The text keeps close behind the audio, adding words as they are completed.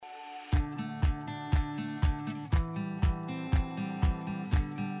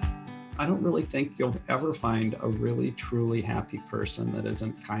I don't really think you'll ever find a really truly happy person that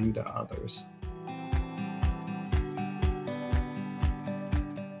isn't kind to others.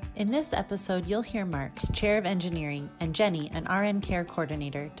 In this episode, you'll hear Mark, Chair of Engineering, and Jenny, an RN Care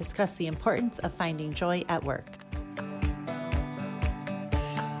Coordinator, discuss the importance of finding joy at work.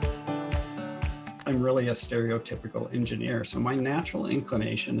 I'm really a stereotypical engineer, so my natural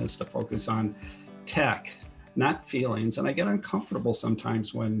inclination is to focus on tech, not feelings. And I get uncomfortable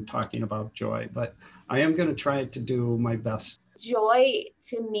sometimes when talking about joy, but I am going to try to do my best. Joy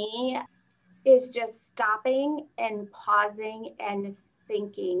to me is just stopping and pausing and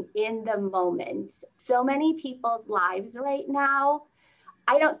thinking in the moment. So many people's lives right now,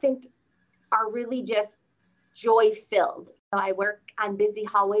 I don't think are really just joy-filled. I work on busy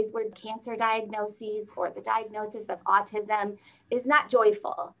hallways where cancer diagnoses or the diagnosis of autism is not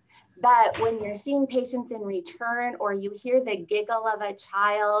joyful. But when you're seeing patients in return, or you hear the giggle of a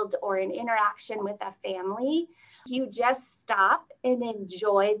child or an interaction with a family, you just stop and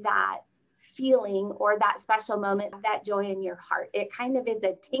enjoy that feeling or that special moment, that joy in your heart. It kind of is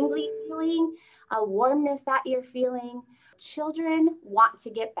a tingly feeling, a warmness that you're feeling. Children want to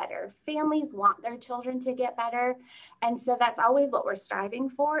get better. Families want their children to get better. And so that's always what we're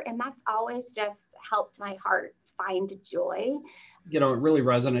striving for. And that's always just helped my heart find joy. You know, it really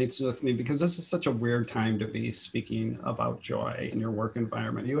resonates with me because this is such a weird time to be speaking about joy in your work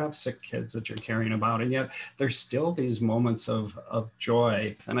environment. You have sick kids that you're caring about, and yet there's still these moments of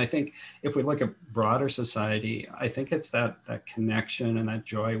joy. And I think if we look at broader society, I think it's that connection and that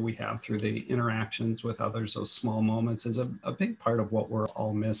joy we have through the interactions with others, those small moments, is a big part of what we're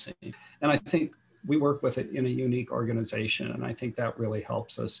all missing. And I think we work with it in a unique organization. And I think that really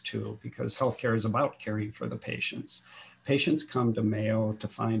helps us too, because healthcare is about caring for the patients. Patients come to Mayo to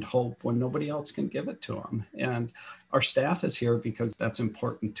find hope when nobody else can give it to them. And our staff is here because that's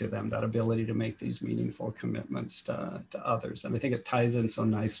important to them, that ability to make these meaningful commitments to others. And I think it ties in so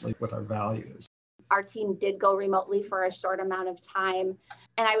nicely with our values. Our team did go remotely for a short amount of time.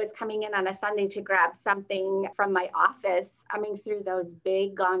 And I was coming in on a Sunday to grab something from my office, coming through those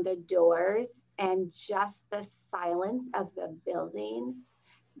big Gonda doors, and just the silence of the building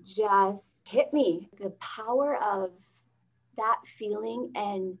just hit me. The power of that feeling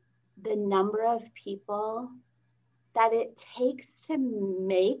and the number of people that it takes to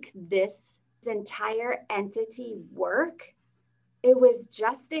make this entire entity work. It was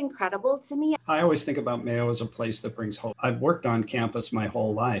just incredible to me. I always think about Mayo as a place that brings hope. I've worked on campus my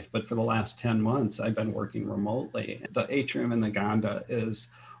whole life, but for the last 10 months, I've been working remotely. The atrium in the Gonda is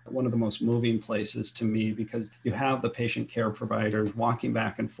one of the most moving places to me because you have the patient care providers walking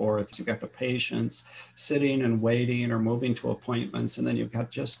back and forth. You've got the patients sitting and waiting or moving to appointments, and then you've got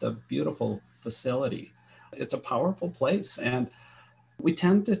just a beautiful facility. It's a powerful place, and we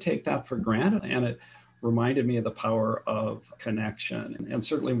tend to take that for granted, and it reminded me of the power of connection. And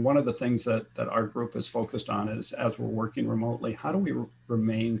certainly one of the things that our group is focused on is, as we're working remotely, how do we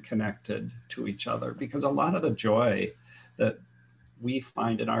remain connected to each other? Because a lot of the joy that we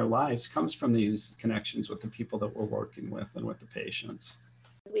find in our lives comes from these connections with the people that we're working with and with the patients.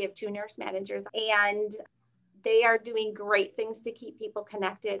 We have 2 nurse managers, and they are doing great things to keep people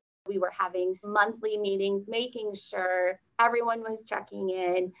connected. We were having monthly meetings, making sure everyone was checking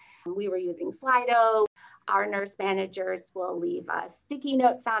in. We were using Slido. Our nurse managers will leave us sticky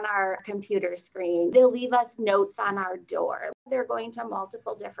notes on our computer screen. They'll leave us notes on our door. They're going to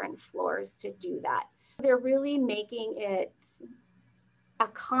multiple different floors to do that. They're really making it a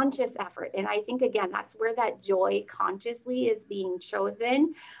conscious effort. And I think, again, that's where that joy consciously is being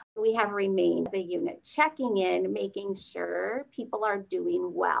chosen. We have remained the unit, checking in, making sure people are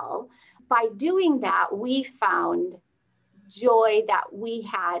doing well. By doing that, we found joy that we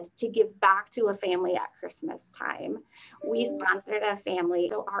had to give back to a family at Christmas time. We sponsored a family,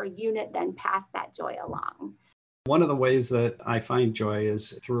 so our unit then passed that joy along. One of the ways that I find joy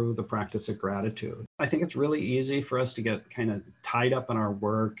is through the practice of gratitude. I think it's really easy for us to get kind of tied up in our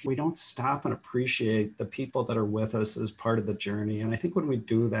work. We don't stop and appreciate the people that are with us as part of the journey. And I think when we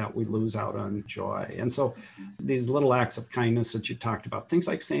do that, we lose out on joy. And so these little acts of kindness that you talked about, things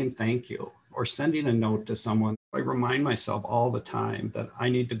like saying thank you or sending a note to someone, I remind myself all the time that I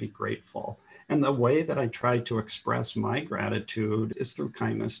need to be grateful. And the way that I try to express my gratitude is through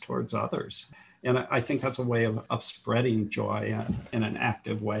kindness towards others. And I think that's a way of spreading joy in an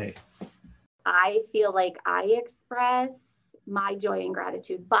active way. I feel like I express my joy and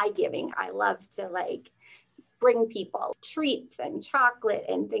gratitude by giving. I love to bring people treats and chocolate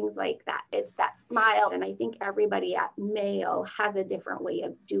and things like that. It's that smile. And I think everybody at Mayo has a different way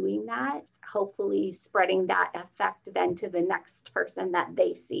of doing that, hopefully spreading that effect then to the next person that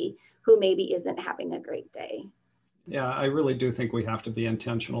they see who maybe isn't having a great day. Yeah, I really do think we have to be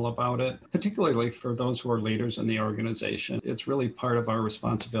intentional about it, particularly for those who are leaders in the organization. It's really part of our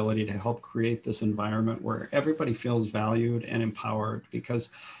responsibility to help create this environment where everybody feels valued and empowered,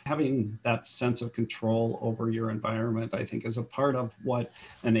 because having that sense of control over your environment, I think, is a part of what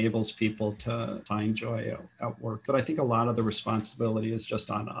enables people to find joy at work. But I think a lot of the responsibility is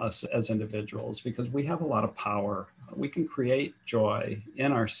just on us as individuals, because we have a lot of power. We can create joy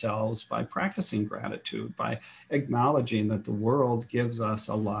in ourselves by practicing gratitude, by acknowledging that the world gives us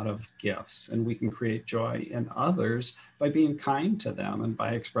a lot of gifts, and we can create joy in others by being kind to them and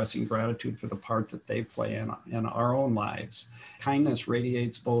by expressing gratitude for the part that they play in our own lives. Kindness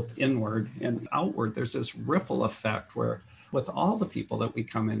radiates both inward and outward. There's this ripple effect where with all the people that we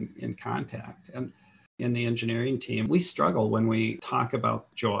come in contact. And in the engineering team, we struggle when we talk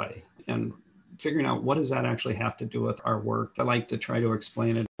about joy and figuring out what does that actually have to do with our work. I like to try to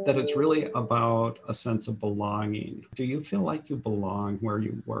explain it that it's really about a sense of belonging. Do you feel like you belong where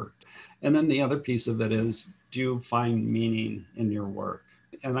you work? And then the other piece of it is, do you find meaning in your work?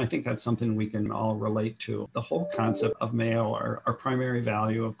 And I think that's something we can all relate to. The whole concept of Mayo, our primary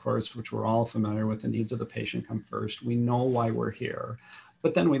value, of course, which we're all familiar with, the needs of the patient come first. We know why we're here.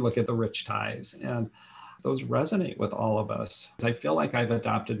 But then we look at the rich ties, and those resonate with all of us. I feel like I've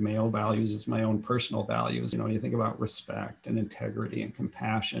adopted Mayo values as my own personal values. You think about respect and integrity and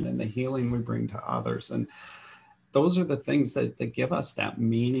compassion and the healing we bring to others. And those are the things that give us that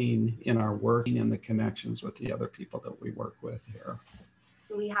meaning in our work and the connections with the other people that we work with here.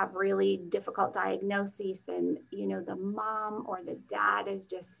 We have really difficult diagnoses, and the mom or the dad is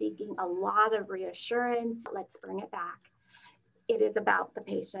just seeking a lot of reassurance. Let's bring it back. It is about the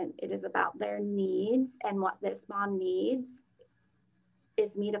patient. It is about their needs, and what this mom needs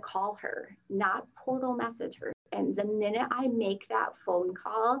is me to call her, not portal message her. And the minute I make that phone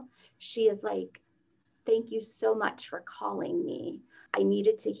call, she is like, thank you so much for calling me. I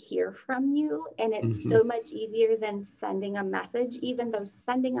needed to hear from you. And it's so much easier than sending a message, even though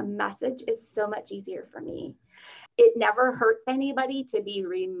sending a message is so much easier for me. It never hurts anybody to be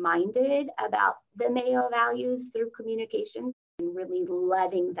reminded about the Mayo values through communication and really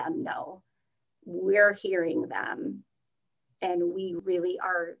letting them know we're hearing them and we really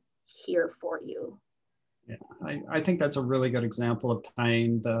are here for you. Yeah, I think that's a really good example of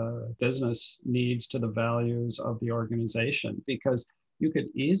tying the business needs to the values of the organization, because you could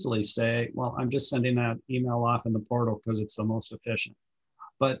easily say, well, I'm just sending that email off in the portal because it's the most efficient.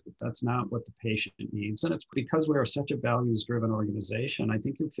 But that's not what the patient needs. And it's because we are such a values-driven organization, I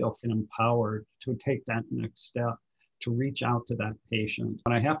think you feel empowered to take that next step, to reach out to that patient.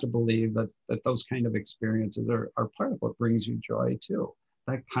 And I have to believe that those kind of experiences are part of what brings you joy too.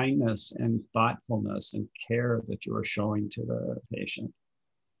 That kindness and thoughtfulness and care that you are showing to the patient.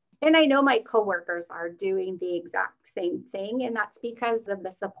 And I know my coworkers are doing the exact same thing, and that's because of the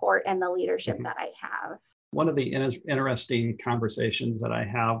support and the leadership that I have. One of the interesting conversations that I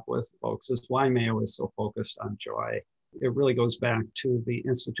have with folks is why Mayo is so focused on joy. It really goes back to the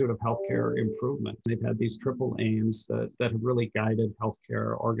Institute of Healthcare Improvement. They've had these triple aims that have really guided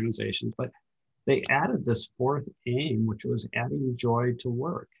healthcare organizations, but they added this fourth aim, which was adding joy to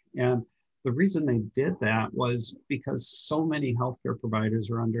work. And the reason they did that was because so many healthcare providers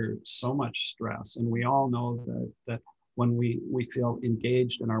are under so much stress. And we all know that when we feel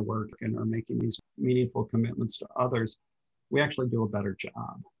engaged in our work and are making these meaningful commitments to others, we actually do a better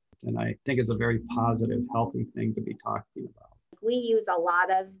job. And I think it's a very positive, healthy thing to be talking about. We use a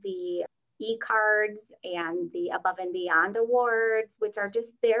lot of the e-cards and the Above and Beyond awards, which are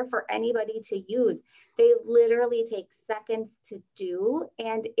just there for anybody to use. They literally take seconds to do,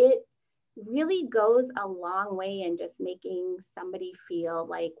 and it really goes a long way in just making somebody feel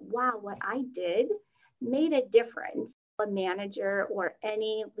like, wow, what I did made a difference. A manager or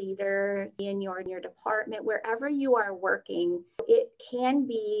any leader in your department, wherever you are working, it can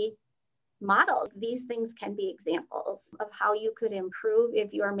be modeled. These things can be examples of how you could improve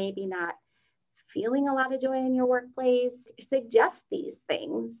if you're maybe not feeling a lot of joy in your workplace. Suggest these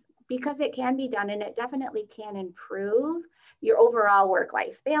things because it can be done, and it definitely can improve your overall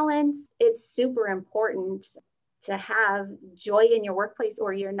work-life balance. It's super important to have joy in your workplace,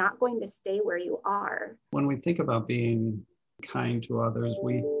 or you're not going to stay where you are. When we think about being kind to others,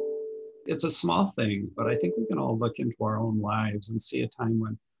 it's a small thing, but I think we can all look into our own lives and see a time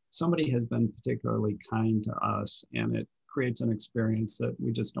when somebody has been particularly kind to us, and it creates an experience that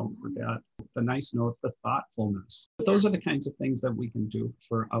we just don't forget. The nice note, the thoughtfulness. But those are the kinds of things that we can do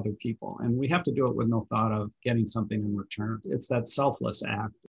for other people. And we have to do it with no thought of getting something in return. It's that selfless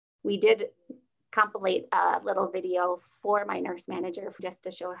act. We did compilate a little video for my nurse manager just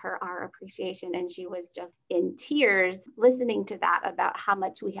to show her our appreciation. And she was just in tears listening to that about how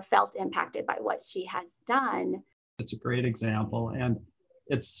much we have felt impacted by what she has done. It's a great example. And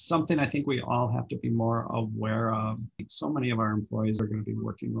it's something I think we all have to be more aware of. So many of our employees are going to be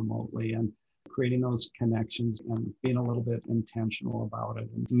working remotely, and creating those connections and being a little bit intentional about it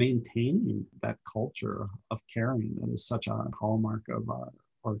and maintaining that culture of caring that is such a hallmark of our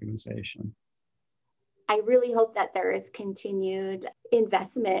organization. I really hope that there is continued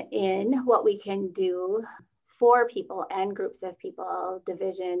investment in what we can do for people and groups of people,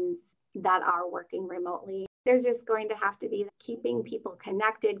 divisions that are working remotely. There's just going to have to be keeping people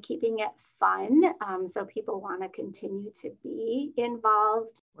connected, keeping it fun, so people want to continue to be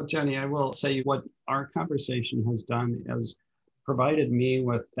involved. Well, Jenny, I will say what our conversation has done is provided me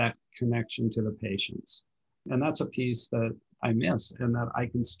with that connection to the patients. And that's a piece that I miss and that I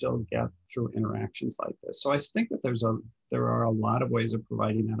can still get through interactions like this. So I think that there are a lot of ways of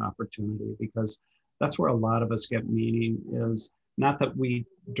providing that opportunity, because that's where a lot of us get meaning, is not that we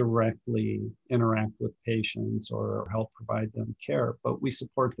directly interact with patients or help provide them care, but we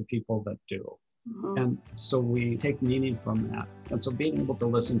support the people that do. Mm-hmm. And so we take meaning from that. And so being able to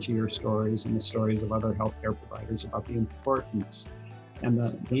listen to your stories and the stories of other healthcare providers about the importance and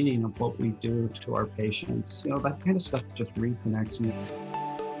the meaning of what we do to our patients, that kind of stuff just reconnects me.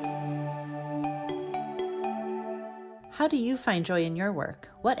 How do you find joy in your work?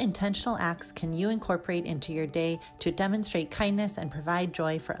 What intentional acts can you incorporate into your day to demonstrate kindness and provide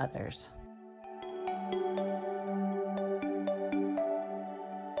joy for others?